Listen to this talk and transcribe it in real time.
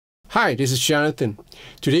Hi, this is Jonathan.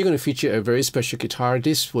 Today I'm going to feature a very special guitar.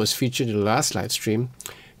 This was featured in the last live stream.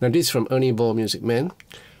 Now this is from Ernie Ball Music Man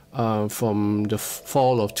from the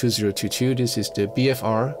fall of 2022. This is the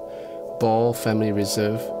BFR Ball Family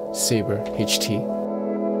Reserve Sabre HT.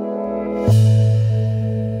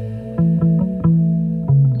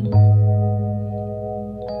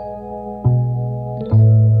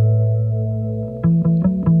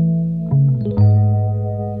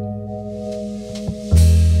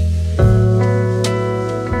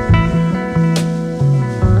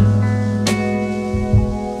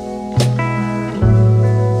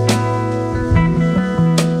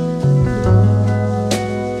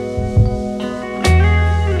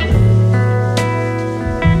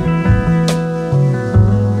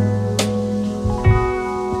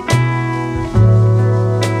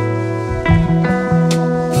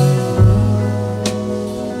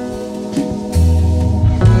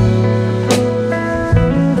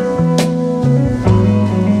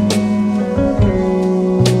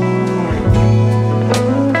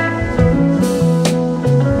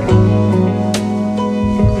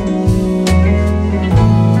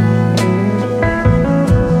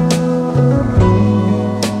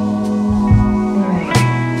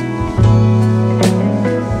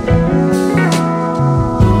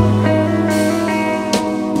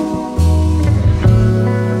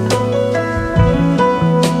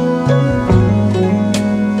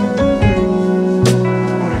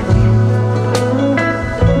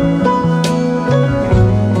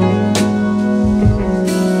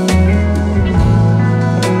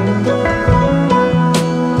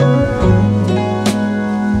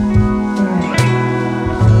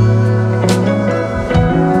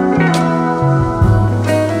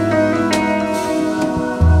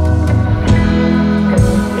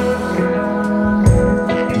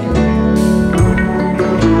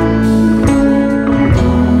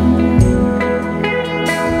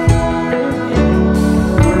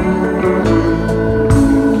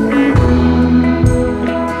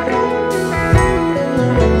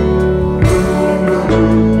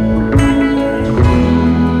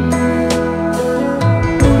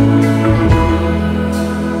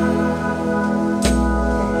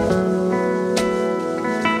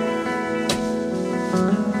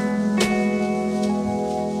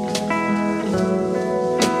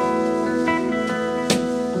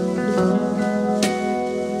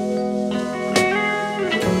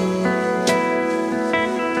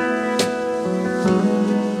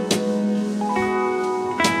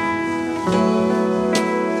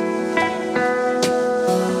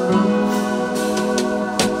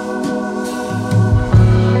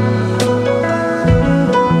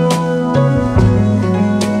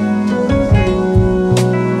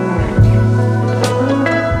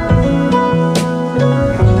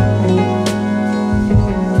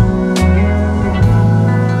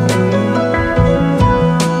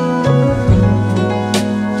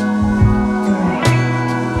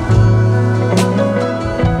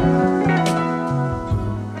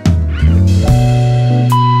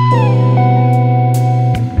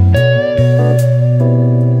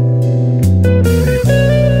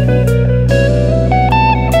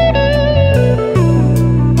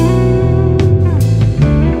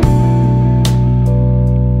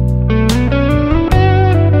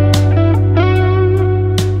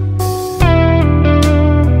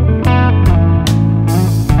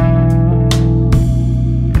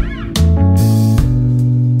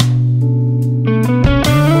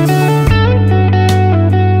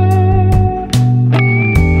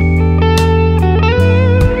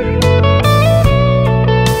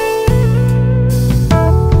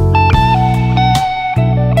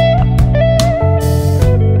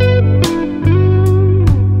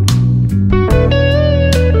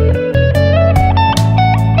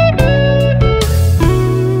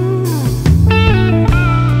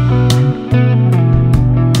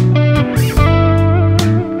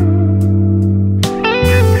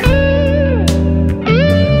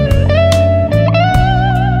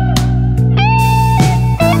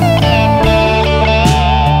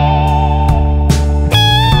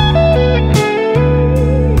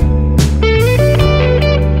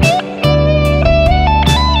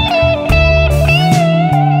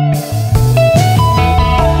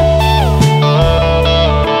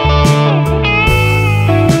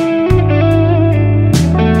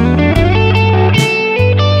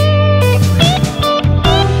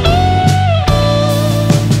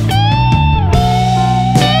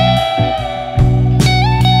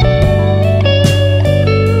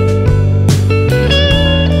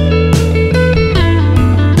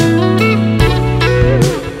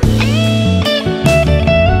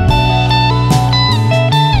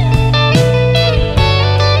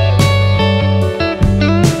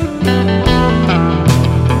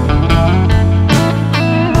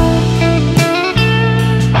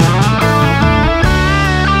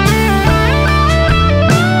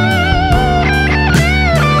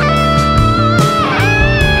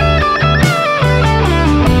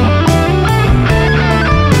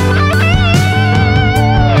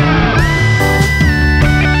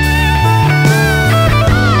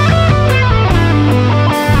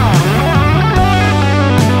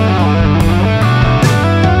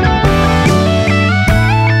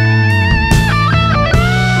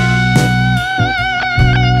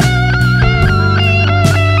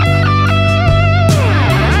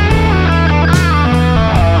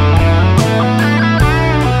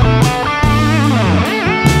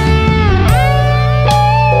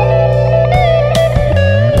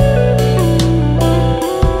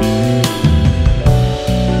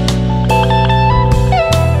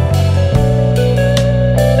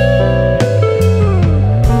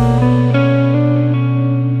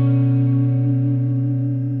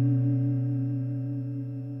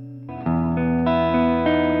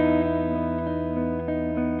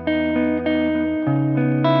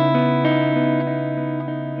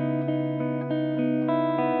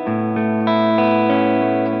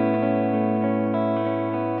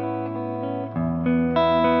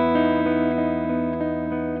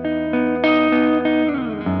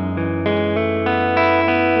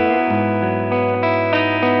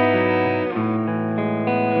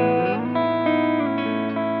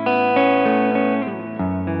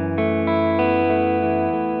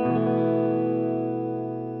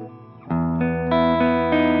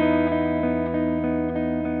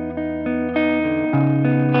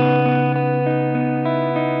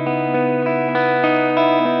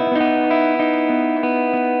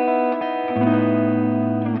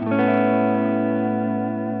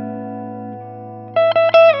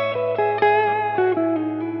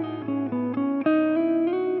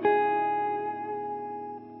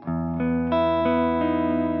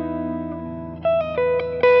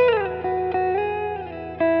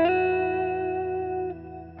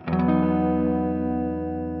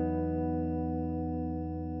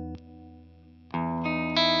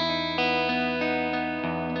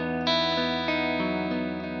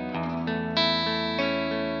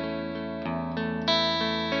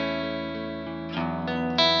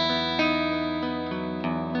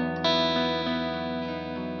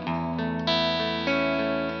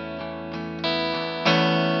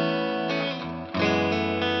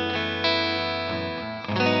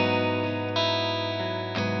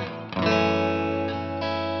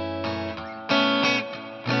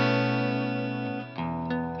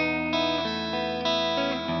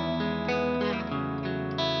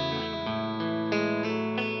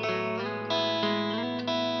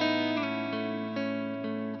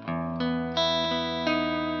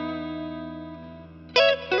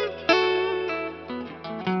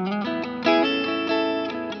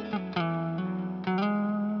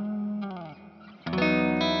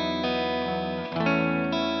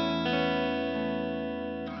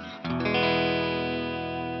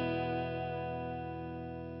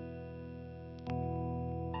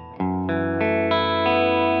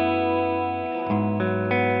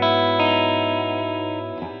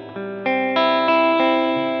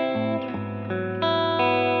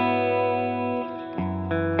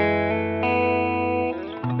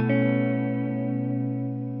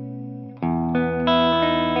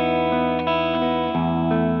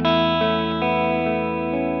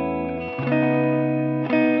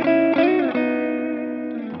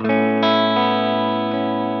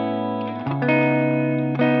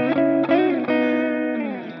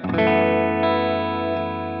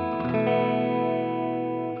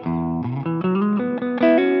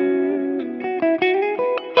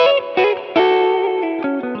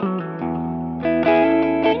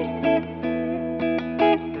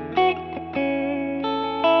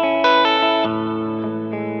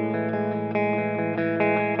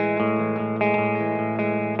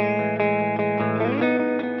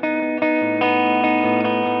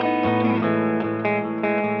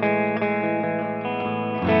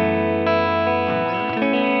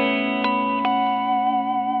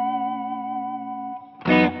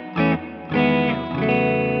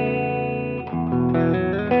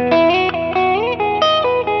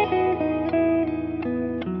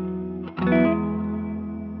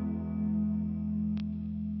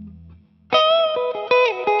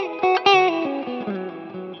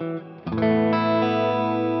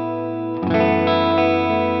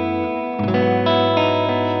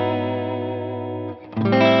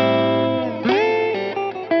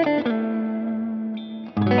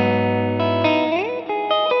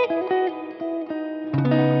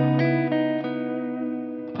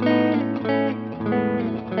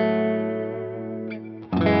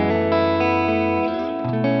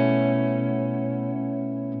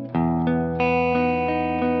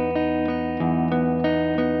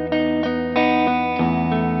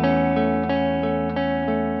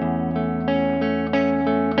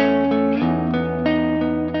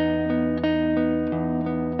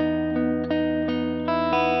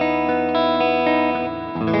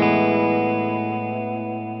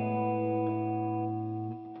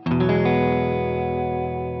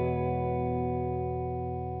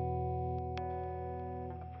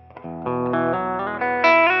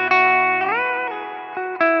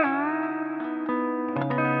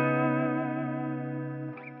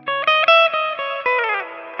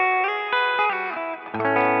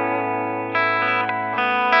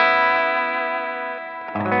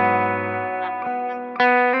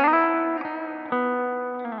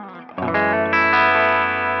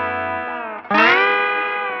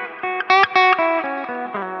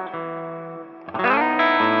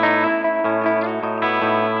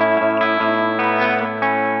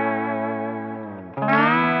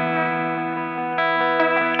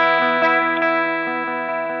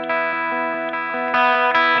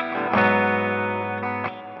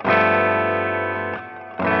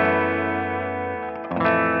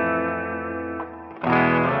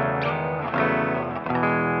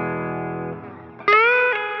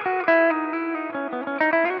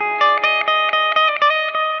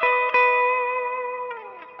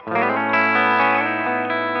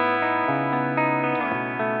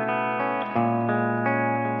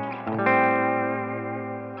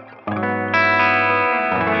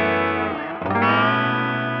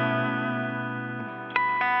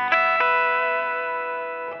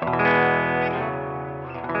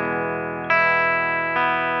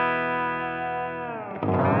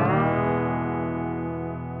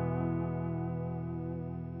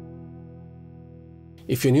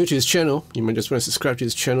 If you're new to this channel, you might just want to subscribe to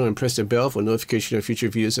this channel and press the bell for notification of future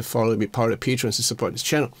videos and follow and be part of the patrons to support this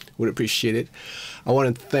channel. Would appreciate it. I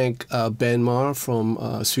want to thank Ben Mar from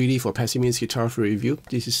Sweden for passing me his guitar for review.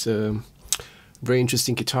 This is a very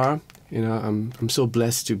interesting guitar. You know, I'm so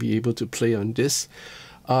blessed to be able to play on this.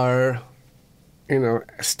 You know,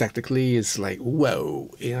 aesthetically, it's like, whoa,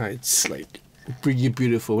 you know, it's like really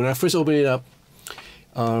beautiful. When I first opened it up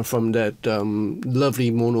from that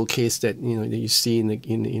lovely mono case that that you see in the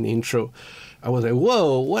intro, I was like,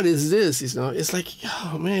 whoa, what is this? It's like,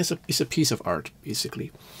 oh man, it's a piece of art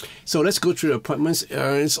basically. So let's go through the appointments.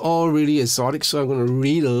 It's all really exotic, so I'm going to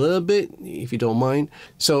read a little bit if you don't mind.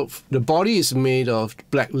 So the body is made of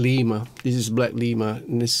black Limba. This is black Limba,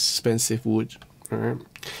 and this expensive wood. All right.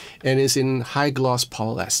 And it's in high gloss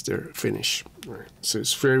polyester finish. Right. So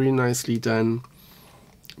it's very nicely done.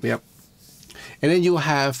 Yep. And then you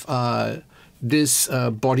have this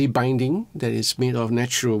body binding that is made of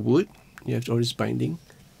natural wood. You have all this binding.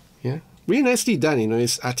 Yeah. Really nicely done,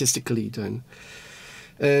 it's artistically done.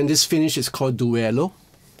 And this finish is called Duello.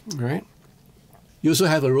 Right. You also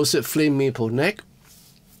have a roasted flame maple neck.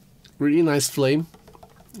 Really nice flame.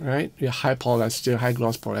 Right, your high polyester, high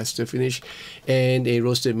gloss polyester finish, and a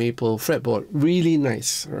roasted maple fretboard. Really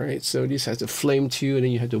nice. All right, so this has a flame too, and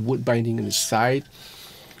then you have the wood binding on the side.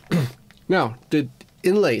 Now the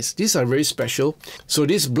inlays, these are very special. So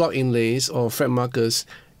these block inlays or fret markers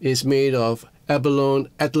is made of abalone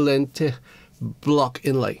Atlante block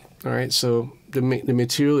inlay. All right, so the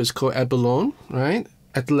material is called abalone, right?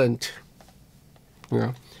 Atlante.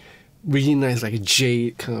 Yeah, really nice, like a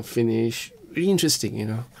jade kind of finish. Really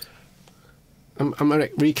interesting, I'm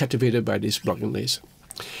like really captivated by these block inlays.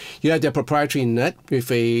 You have their proprietary nut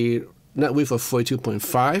with a nut width of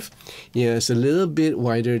 42.5. Yeah, it's a little bit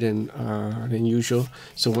wider than usual.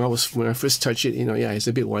 So when I first touched it, yeah, it's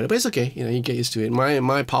a bit wider, but it's okay. You get used to it.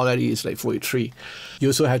 My polarity is like 43. You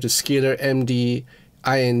also have the Scalar MD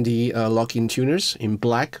IND lock-in tuners in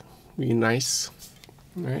black. Really nice.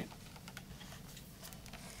 All right.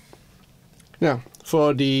 Now,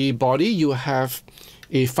 for the body, you have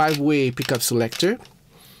a 5-way pickup selector,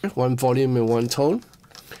 one volume and one tone.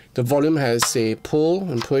 The volume has a pull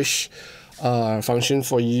and push function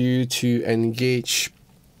for you to engage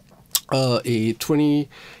a 20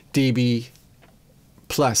 dB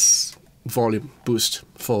plus volume boost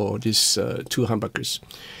for these two humbuckers.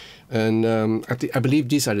 And I believe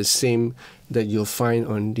these are the same that you'll find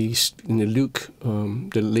on these in the Luke,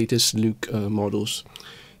 the latest Luke models.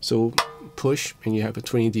 So push, and you have a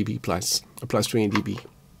 20 dB plus, a plus 20 dB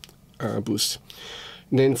boost.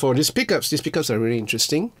 And then for these pickups are really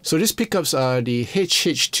interesting. So these pickups are the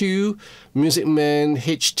HH2 Music Man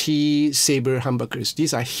HT Sabre humbuckers.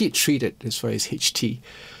 These are heat treated as far as HT.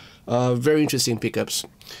 Very interesting pickups.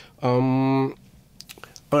 All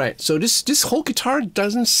right, so this whole guitar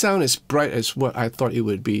doesn't sound as bright as what I thought it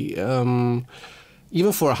would be.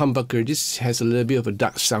 Even for a humbucker, this has a little bit of a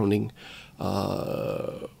dark sounding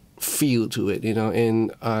feel to it,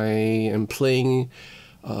 and I am playing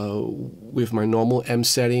with my normal M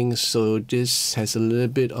settings, so this has a little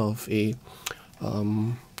bit of a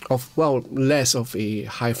less of a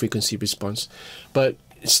high frequency response, but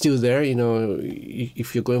it's still there.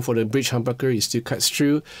 If you're going for the bridge humbucker, it still cuts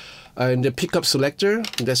through. And the pickup selector,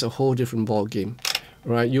 that's a whole different ball game,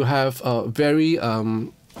 right? You have a very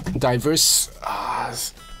diverse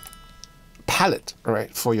palette,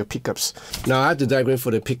 right, for your pickups. Now I have the diagram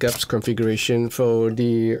for the pickups configuration. For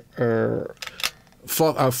the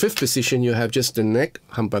fifth position, you have just the neck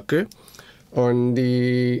humbucker. On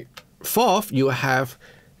the fourth, you have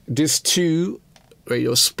these two, where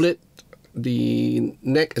you'll split the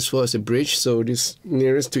neck as well as the bridge. So this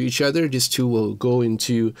nearest to each other, these two will go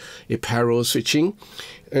into a parallel switching.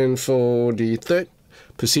 And for the third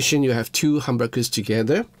position, you have two humbuckers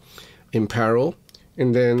together in parallel.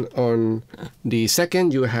 And then on the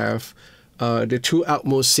second, you have the two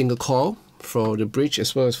outmost single coil for the bridge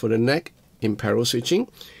as well as for the neck in parallel switching.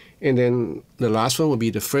 And then the last one will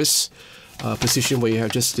be the first position where you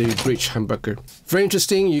have just the bridge humbucker. Very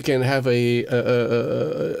interesting. You can have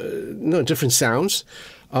different sounds.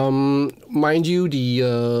 Mind you,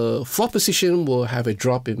 the fourth position will have a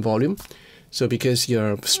drop in volume. So because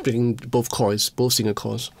you're splitting both coils, both single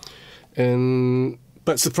coils.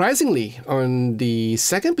 But surprisingly, on the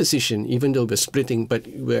second position, even though we're splitting, but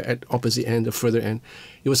we're at opposite end, the further end,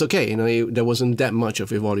 it was okay. There wasn't that much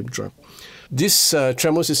of a volume drop. This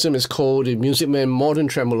tremolo system is called the Music Man Modern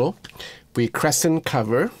Tremolo with crescent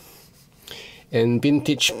cover and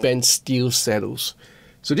vintage bent steel saddles.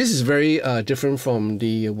 So this is very different from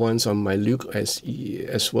the ones on my Luke as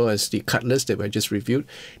well as the Cutlass that I just reviewed.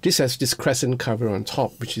 This has this crescent cover on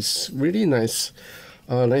top, which is really nice.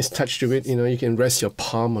 Nice touch to it. You know, you can rest your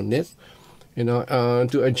palm on it. You know,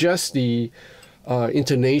 to adjust the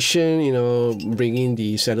intonation, you know, bringing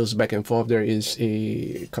the saddles back and forth, there is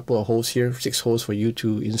a couple of holes here, 6 holes for you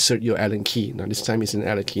to insert your Allen key. Now this time it's an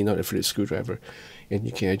Allen key, not a Phillips screwdriver, and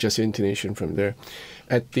you can adjust your intonation from there.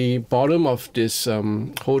 At the bottom of this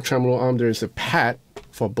whole tremolo arm, there is a pad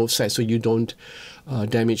for both sides, so you don't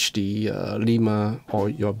damage the lima or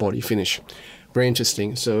your body finish. Very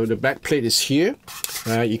interesting. So the back plate is here.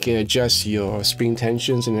 You can adjust your spring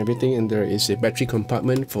tensions and everything, and there is a battery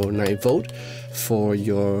compartment for 9 volt for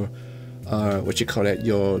your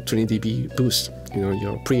your 20 dB boost, you know,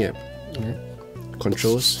 your preamp. Okay.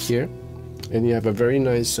 Controls here, and you have a very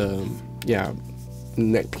nice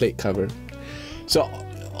neck plate cover. So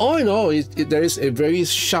all in all, there is a very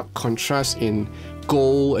sharp contrast in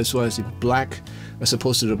gold as well as in black, as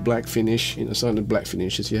opposed to the black finish. You know, some of the black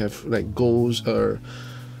finishes you have like gold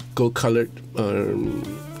colored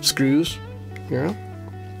screws, yeah,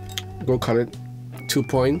 gold colored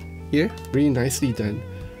 2-point here, really nicely done.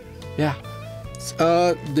 Yeah,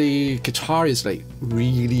 the guitar is like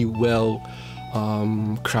really well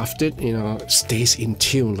crafted. You know, stays in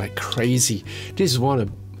tune like crazy. This is one of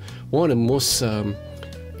the most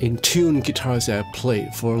in tune guitars that I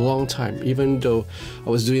played for a long time, even though I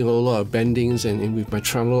was doing a lot of bendings and with my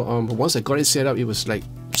tremolo arm. But once I got it set up, it was like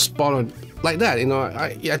spot on like that. You know,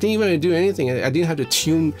 I didn't even do anything. I didn't have to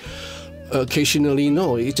tune occasionally.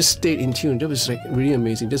 No, it just stayed in tune. That was like really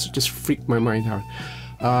amazing. This just freaked my mind out.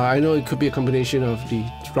 I know it could be a combination of the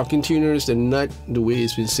rocking tuners, the nut, the way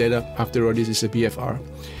it's been set up. After all, this is a BFR,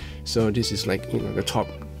 so this is like, you know, the top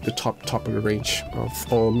of the range of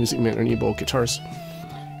all Music Man Ernie Ball guitars.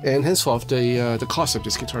 And henceforth, the cost of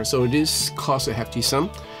this guitar. So this costs a hefty sum,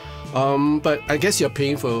 but I guess you're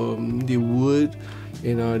paying for the wood,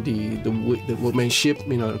 you know, the workmanship,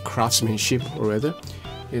 you know, the craftsmanship, or rather,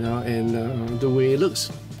 you know, and the way it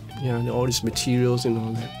looks, you know, all these materials and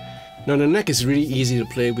all that. Now the neck is really easy to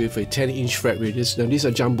play with a 10-inch fret radius. Now these are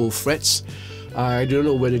jumbo frets. I don't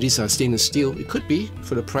know whether these are stainless steel. It could be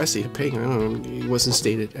for the price that you're paying. I don't know. It wasn't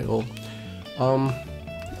stated at all.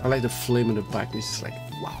 I like the flame in the back. This is like,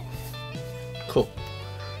 wow, cool.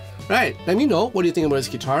 Right, let me know what do you think about this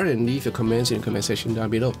guitar, and leave your comments in the comment section down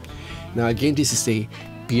below. Now again, this is a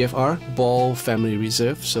BFR Ball Family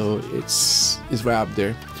Reserve, so it's right up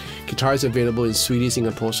there. Guitar is available in Sweden,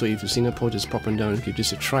 Singapore, so if you're Singapore, just pop on down and give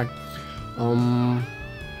this a try.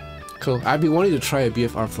 Cool. I've been wanting to try a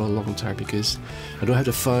BFR for a long time because I don't have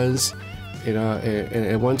the funds, you know, and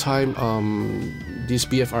at one time these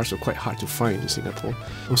BFRs were quite hard to find in Singapore.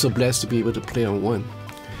 I'm so blessed to be able to play on one.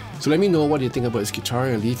 So let me know what you think about this guitar,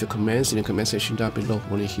 and leave your comments in the comment section down below. I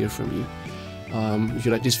want to hear from you. If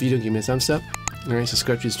you like this video, give me a thumbs up. Alright,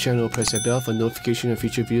 subscribe to this channel, press that bell for notification of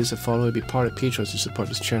future videos, and follow and be part of Patreon to support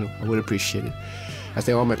this channel. I would appreciate it. I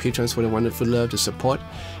thank all my patrons for the wonderful love, the support,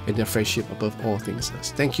 and their friendship above all things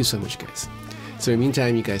else. Thank you so much, guys. So in the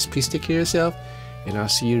meantime, you guys, please take care of yourself, and I'll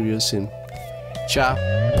see you real soon.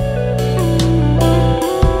 Ciao!